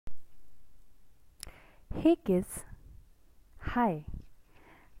Hey kids, hi,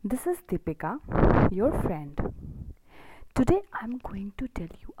 this is Deepika, your friend. Today I'm going to tell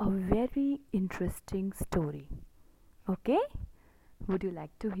you a very interesting story. Okay? Would you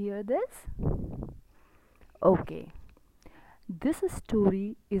like to hear this? Okay, this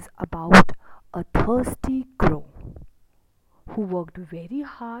story is about a thirsty crow who worked very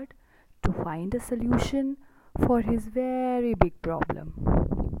hard to find a solution for his very big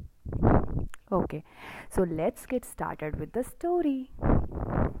problem. Okay, so let's get started with the story.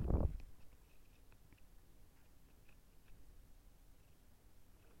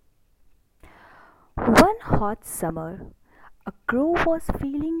 One hot summer, a crow was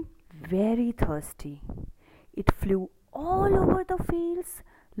feeling very thirsty. It flew all over the fields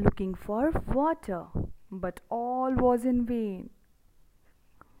looking for water, but all was in vain.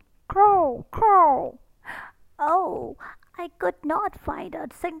 Crow, crow! Oh, I could not find a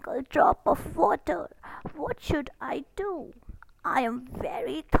single drop of water. What should I do? I am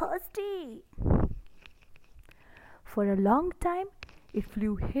very thirsty. For a long time it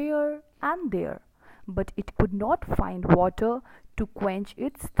flew here and there, but it could not find water to quench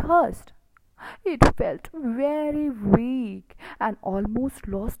its thirst. It felt very weak and almost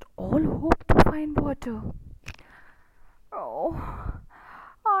lost all hope to find water. Oh,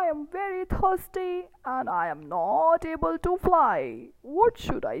 I am very thirsty and I am not able to fly. What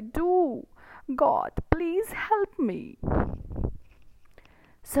should I do? God, please help me.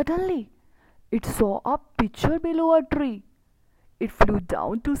 Suddenly, it saw a pitcher below a tree. It flew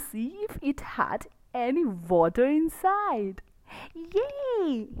down to see if it had any water inside.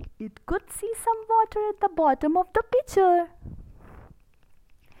 Yay! It could see some water at the bottom of the pitcher.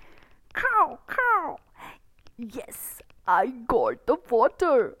 Cow, cow! Yes, I got the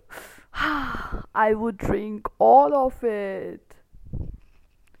water. I would drink all of it.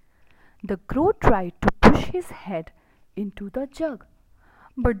 The crow tried to push his head into the jug,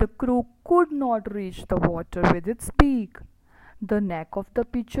 but the crow could not reach the water with its beak. The neck of the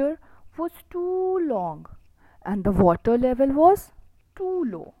pitcher was too long and the water level was too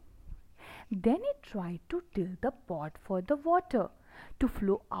low. Then it tried to tilt the pot for the water to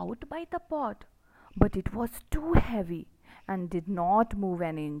flow out by the pot, but it was too heavy and did not move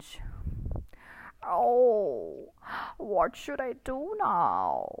an inch. Oh, what should I do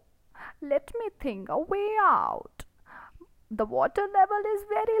now? Let me think a way out. The water level is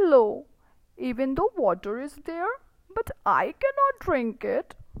very low, even though water is there, but I cannot drink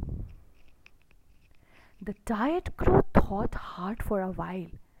it. The tired crow thought hard for a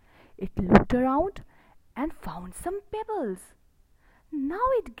while. It looked around and found some pebbles. Now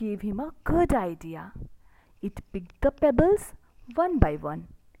it gave him a good idea. It picked the pebbles one by one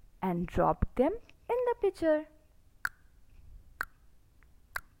and dropped them in the pitcher.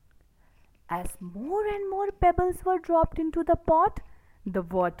 As more and more pebbles were dropped into the pot, the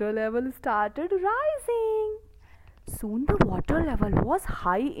water level started rising. Soon the water level was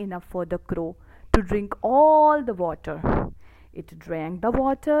high enough for the crow to drink all the water. It drank the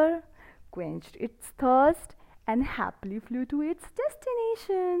water, quenched its thirst, and happily flew to its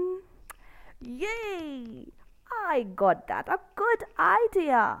destination. Yay! I got that a good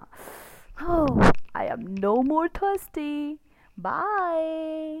idea. Oh, I am no more thirsty.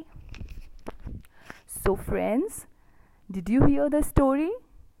 Bye. So, friends, did you hear the story?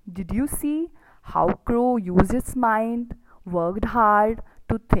 Did you see how Crow used its mind, worked hard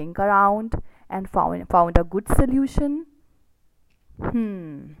to think around, and found a good solution?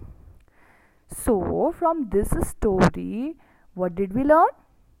 Hmm. So, from this story, what did we learn?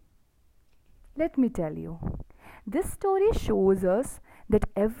 Let me tell you. This story shows us that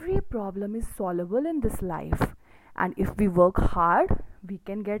every problem is solvable in this life, and if we work hard, we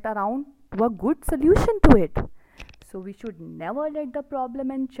can get around to a good solution to it. So, we should never let the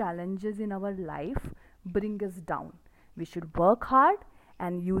problem and challenges in our life bring us down. We should work hard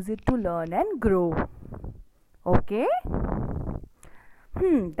and use it to learn and grow. Okay?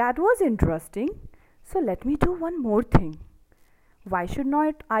 That was interesting. So, let me do one more thing. Why should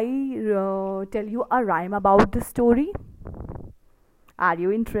not I tell you a rhyme about the story? Are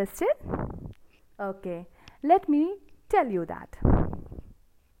you interested? Okay, let me tell you that.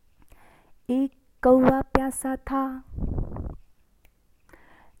 एक कौवा प्यासा था,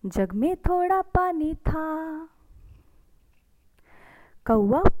 जग में थोड़ा पानी था.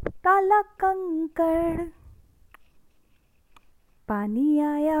 कौवा डाला कंकड़, पानी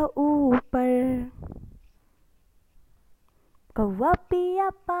आया ऊपर. कौवा पिया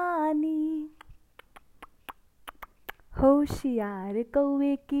पानी, होशियार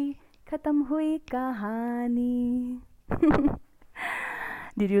कौवे की खत्म हुई कहानी.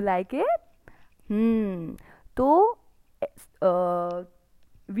 Did you like it? तो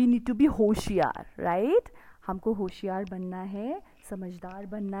वी नीड टू बी होशियार, राइट? हमको होशियार बनना है, समझदार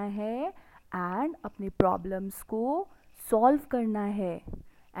बनना है एंड अपने प्रॉब्लम्स को सॉल्व करना है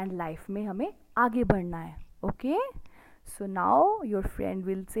एंड लाइफ में हमें आगे बढ़ना है. Okay, so now your friend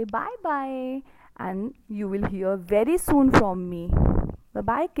will say bye bye and you will hear very soon from me. Bye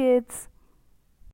bye kids.